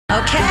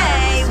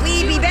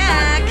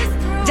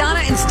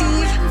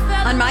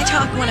On My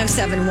Talk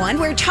 1071,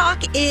 where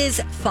talk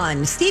is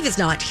fun. Steve is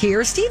not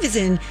here. Steve is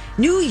in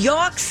New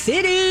York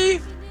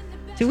City.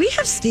 Do we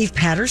have Steve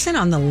Patterson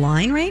on the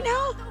line right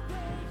now?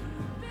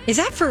 Is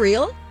that for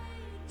real?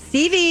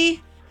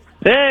 Stevie.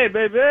 Hey,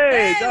 baby.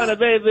 Hey, Donna,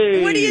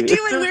 baby. What are you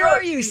doing? Where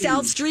are you?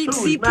 South Street,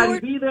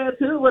 Seaport? Maddie B there,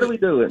 too? What are we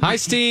doing? Hi,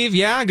 Steve.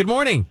 Yeah, good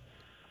morning.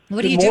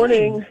 What are you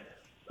doing?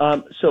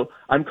 So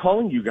I'm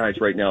calling you guys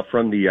right now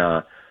from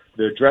the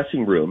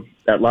dressing room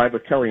at Live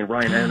with Kelly and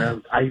Ryan,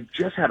 and I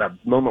just had a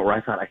moment where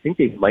I thought, I think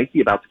they might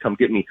be about to come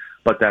get me,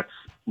 but that's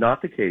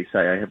not the case.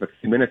 I have a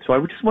few minutes, so I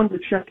just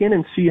wanted to check in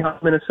and see how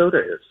Minnesota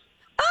is.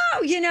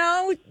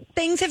 Oh,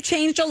 things have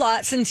changed a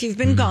lot since you've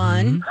been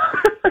gone.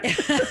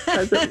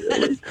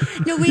 Really?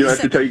 No, wait I a have to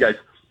second. tell you guys.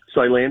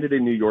 So I landed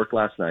in New York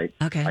last night.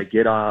 Okay. I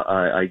get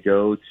I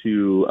go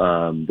to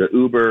the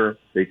Uber.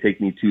 They take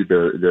me to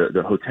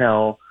the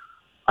hotel.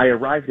 I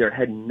arrived there,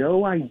 had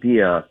no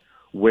idea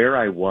where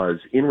I was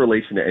in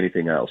relation to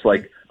anything else.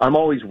 Like, I'm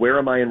always, where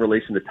am I in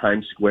relation to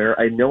Times Square?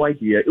 I had no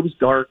idea. It was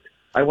dark.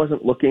 I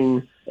wasn't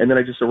looking. And then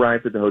I just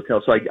arrived at the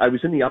hotel. So I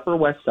was in the Upper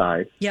West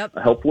Side. Yep.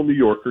 A helpful New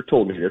Yorker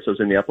told me this. I was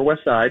in the Upper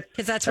West Side.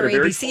 Because that's Had where a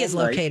very ABC is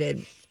cold night.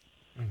 located.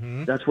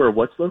 That's where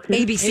what's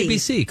located?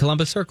 ABC,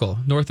 Columbus Circle,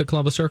 north of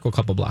Columbus Circle, a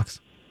couple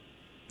blocks.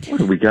 What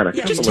do we got? A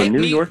Just couple of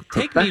New York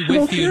take me professionals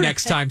with you here?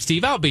 next time,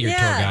 Steve. I'll be your tour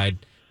guide.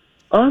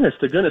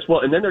 Honest to goodness. Well,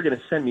 and then they're going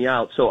to send me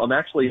out. So I'm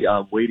actually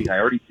waiting. I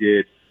already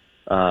did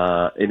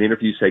an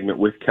interview segment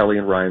with Kelly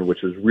and Ryan,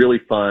 which was really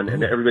fun.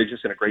 And everybody's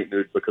just in a great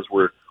mood because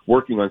we're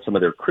working on some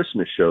of their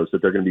Christmas shows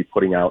that they're going to be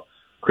putting out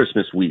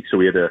Christmas week. So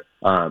we had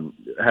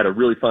a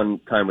really fun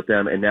time with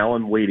them. And now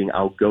I'm waiting.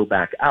 I'll go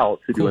back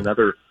out to do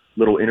another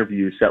little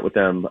interview set with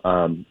them,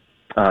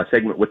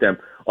 segment with them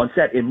on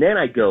set. And then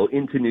I go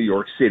into New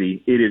York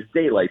City. It is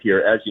daylight here,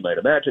 as you might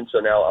imagine. So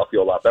now I'll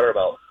feel a lot better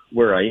about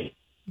where I am.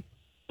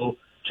 So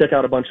check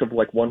out a bunch of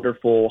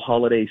wonderful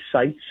holiday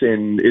sites.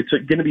 And it's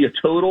going to be a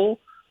total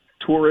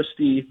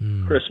touristy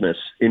Christmas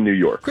in New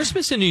York.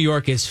 Christmas in New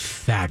York is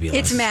fabulous.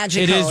 It's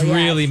magical. It is yes.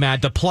 really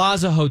mad. The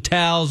Plaza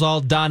Hotels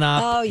all done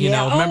up. Oh,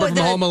 yeah. Remember from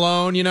Home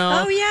Alone,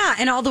 Oh, yeah.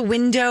 And all the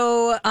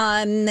window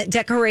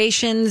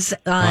decorations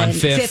on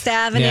Fifth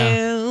Avenue.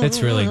 Yeah,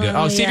 it's really good.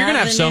 Oh, Steve, you're going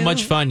to have so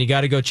much fun. You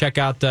got to go check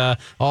out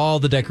all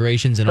the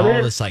decorations and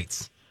all the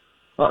sites.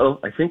 Uh-oh,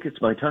 I think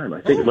it's my time.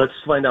 Let's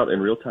find out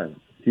in real time.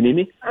 Do you need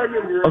me?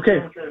 Okay.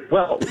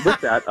 Well,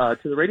 with that,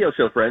 to the radio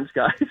show friends,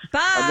 guys.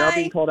 Bye. I'm now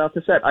being called out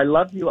to set. I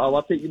love you. I'll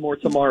update you more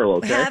tomorrow,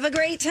 okay? Have a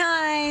great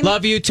time.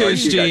 Love you too,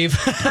 Steve.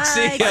 Bye. See ya.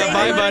 Say Bye,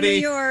 hello to buddy.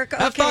 New York.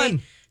 Have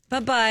fun.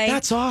 Bye-bye.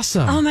 That's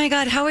awesome. Oh, my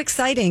God. How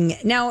exciting.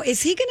 Now,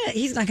 he's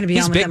not going to be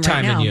He's on with big them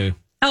right now. timing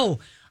you.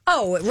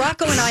 Oh,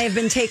 Rocco and I have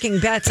been taking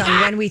bets on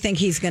when we think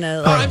he's going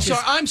to.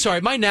 I'm sorry.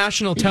 My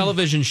national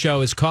television show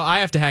is called. I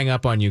have to hang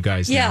up on you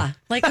guys now. Yeah,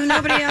 like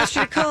nobody asked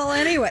you to call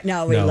anyway.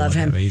 No, we love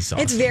him. He's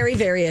awesome. It's very,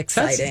 very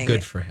exciting. That's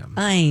good for him.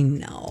 I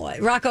know.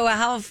 Rocco,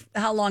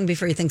 how long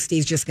before you think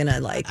Steve's just going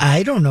to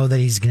I don't know that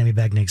he's going to be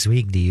back next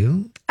week. Do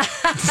you?